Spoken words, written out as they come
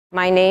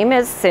My name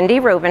is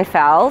Cindy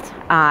Rubenfeld.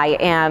 I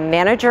am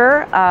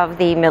manager of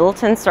the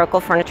Middleton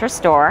Circle Furniture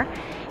store,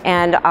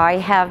 and I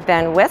have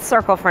been with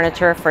Circle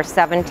Furniture for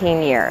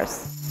 17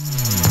 years.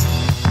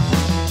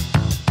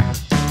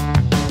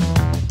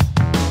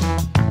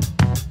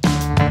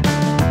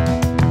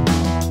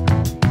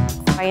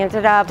 I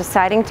ended up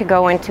deciding to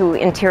go into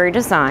interior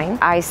design.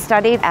 I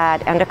studied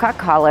at Endicott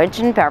College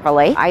in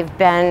Beverly. I've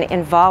been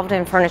involved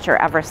in furniture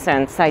ever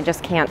since. I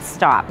just can't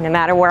stop. No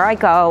matter where I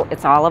go,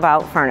 it's all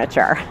about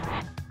furniture.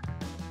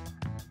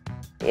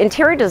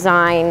 Interior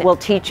design will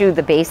teach you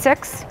the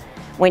basics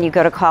when you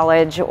go to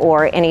college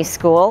or any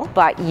school,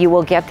 but you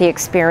will get the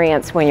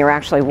experience when you're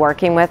actually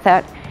working with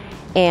it.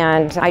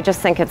 And I just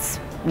think it's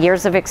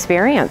years of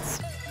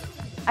experience.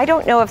 I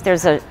don't know if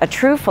there's a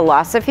true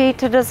philosophy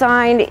to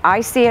design. I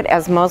see it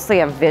as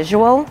mostly a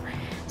visual.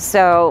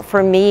 So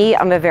for me,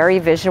 I'm a very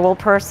visual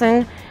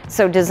person.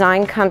 So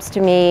design comes to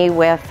me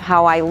with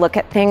how I look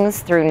at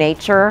things through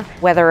nature,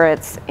 whether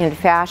it's in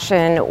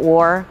fashion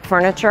or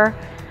furniture.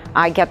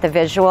 I get the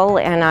visual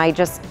and I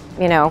just,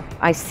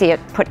 I see it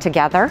put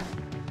together.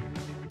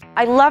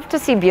 I love to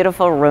see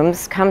beautiful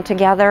rooms come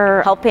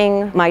together.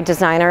 Helping my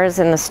designers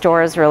in the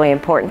store is really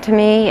important to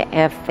me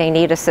if they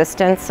need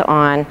assistance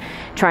on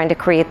trying to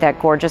create that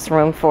gorgeous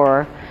room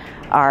for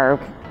our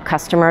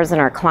customers and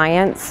our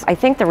clients. I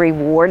think the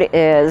reward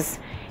is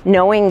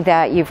knowing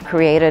that you've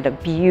created a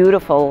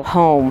beautiful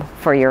home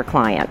for your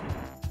client.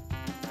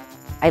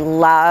 I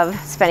love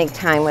spending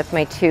time with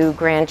my two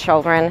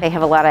grandchildren. They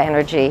have a lot of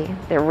energy.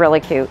 They're really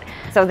cute.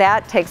 So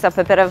that takes up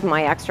a bit of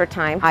my extra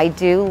time. I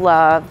do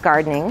love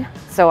gardening.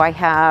 So I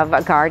have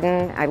a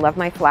garden. I love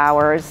my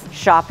flowers.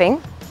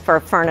 Shopping for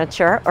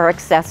furniture or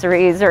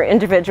accessories or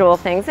individual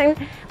things. And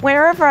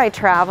wherever I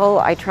travel,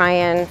 I try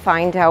and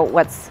find out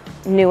what's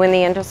new in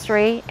the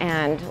industry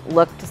and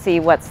look to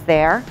see what's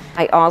there.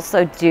 I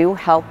also do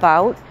help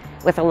out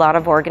with a lot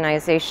of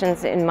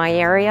organizations in my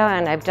area,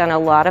 and I've done a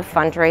lot of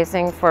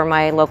fundraising for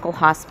my local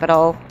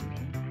hospital.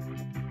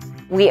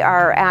 We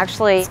are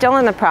actually still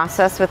in the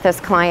process with this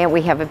client.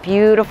 We have a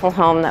beautiful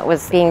home that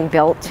was being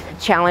built.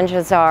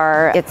 Challenges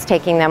are it's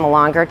taking them a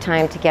longer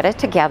time to get it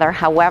together.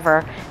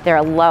 However, they're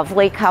a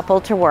lovely couple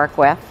to work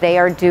with. They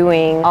are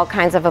doing all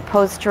kinds of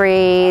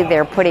upholstery,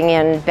 they're putting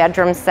in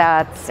bedroom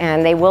sets,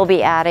 and they will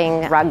be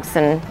adding rugs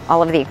and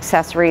all of the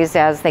accessories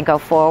as they go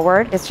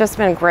forward. It's just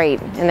been great,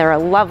 and they're a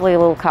lovely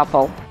little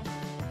couple.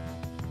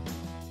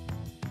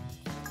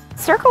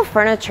 Circle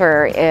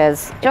Furniture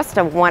is just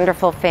a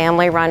wonderful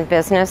family-run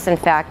business. In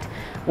fact,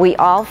 we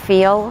all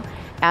feel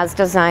as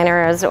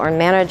designers or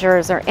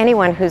managers or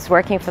anyone who's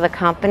working for the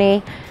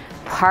company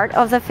part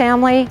of the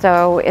family.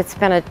 So it's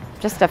been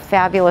just a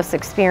fabulous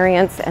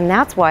experience, and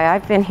that's why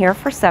I've been here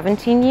for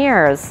 17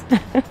 years.